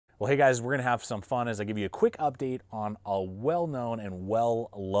Well, hey guys, we're gonna have some fun as I give you a quick update on a well-known and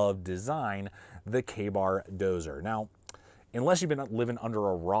well-loved design, the K-Bar Dozier. Now, unless you've been living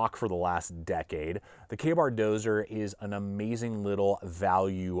under a rock for the last decade, the K-Bar Dozier is an amazing little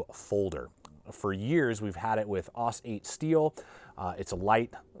value folder. For years, we've had it with AUS-8 steel. It's a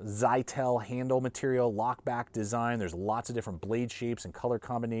light Zytel handle material, lockback design. There's lots of different blade shapes and color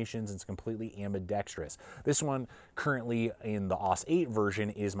combinations. It's completely ambidextrous. This one currently in the AUS-8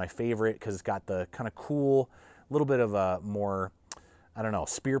 version is my favorite because it's got the kind of cool, little bit of a more, I don't know,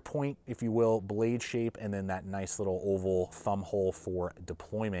 spear point, if you will, blade shape, and then that nice little oval thumb hole for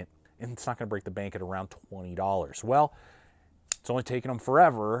deployment. And it's not gonna break the bank at around $20. Well, it's only taken them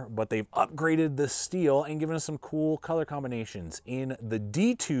forever, but they've upgraded the steel and given us some cool color combinations in the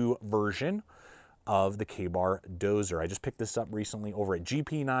D2 version of the K-Bar Dozier. I just picked this up recently over at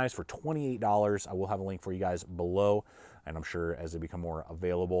GP Knives for $28. I will have a link for you guys below, and I'm sure as they become more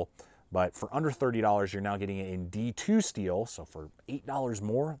available. But for under $30, you're now getting it in D2 steel, so for $8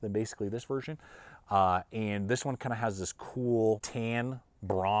 more than basically this version. And this one kind of has this cool tan,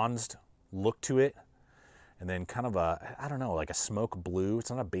 bronzed look to it. And then kind of a, I don't know, like a smoke blue. It's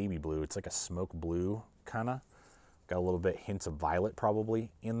not a baby blue, it's like a smoke blue kind of. Got a little bit hints of violet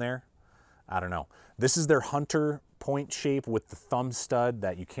probably in there. I don't know. This is their Hunter point shape with the thumb stud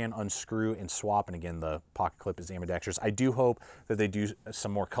that you can unscrew and swap. And again, the pocket clip is ambidextrous. I do hope that they do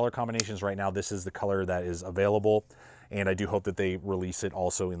some more color combinations. Right now, this is the color that is available. And I do hope that they release it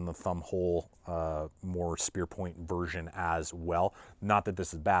also in the thumb hole, more spear point version as well. Not that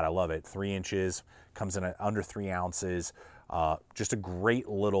this is bad, I love it. 3 inches, comes in at under 3 ounces. Just a great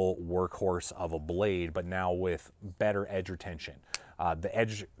little workhorse of a blade, but now with better edge retention. The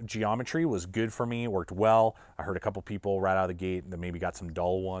edge geometry was good for me, worked well. I heard a couple people right out of the gate that maybe got some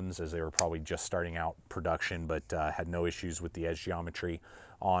dull ones as they were probably just starting out production, but had no issues with the edge geometry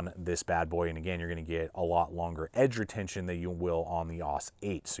on this bad boy. And again, you're gonna get a lot longer edge retention than you will on the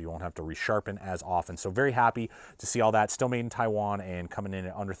AUS-8, so you won't have to resharpen as often. So very happy to see all that. Still made in Taiwan and coming in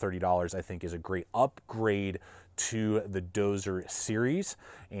at under $30, I think is a great upgrade to the Dozier series,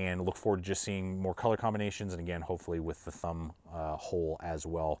 and look forward to just seeing more color combinations, and again, hopefully with the thumb hole as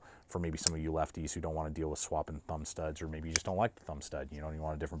well for maybe some of you lefties who don't want to deal with swapping thumb studs, or maybe you just don't like the thumb stud, you know, you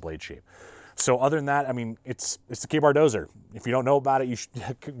want a different blade shape. So other than that, I mean, it's the K-Bar Dozier. If you don't know about it,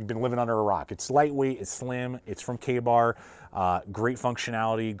 you've been living under a rock. It's lightweight, it's slim, it's from K-Bar, great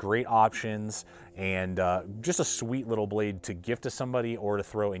functionality, great options, and just a sweet little blade to gift to somebody or to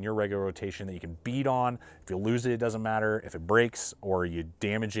throw in your regular rotation that you can beat on. If you lose it, it doesn't matter. If it breaks or you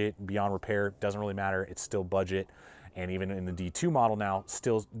damage it beyond repair, it doesn't really matter. It's still budget. And even in the D2 model now,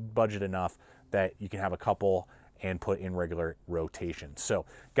 still budget enough that you can have a couple and put in regular rotation. So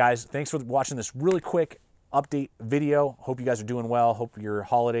guys, thanks for watching this really quick update video. Hope you guys are doing well. Hope your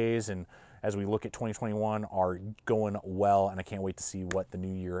holidays and as we look at 2021 are going well, and I can't wait to see what the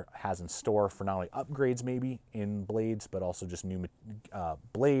new year has in store for not only upgrades maybe in blades, but also just new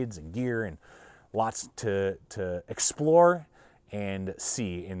blades and gear, and lots to explore and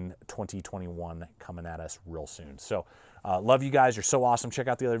see in 2021 coming at us real soon. So love you guys. You're so awesome. Check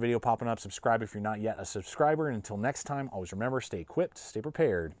out the other video popping up. Subscribe if you're not yet a subscriber. And until next time, always remember, stay equipped, stay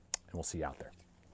prepared, and we'll see you out there.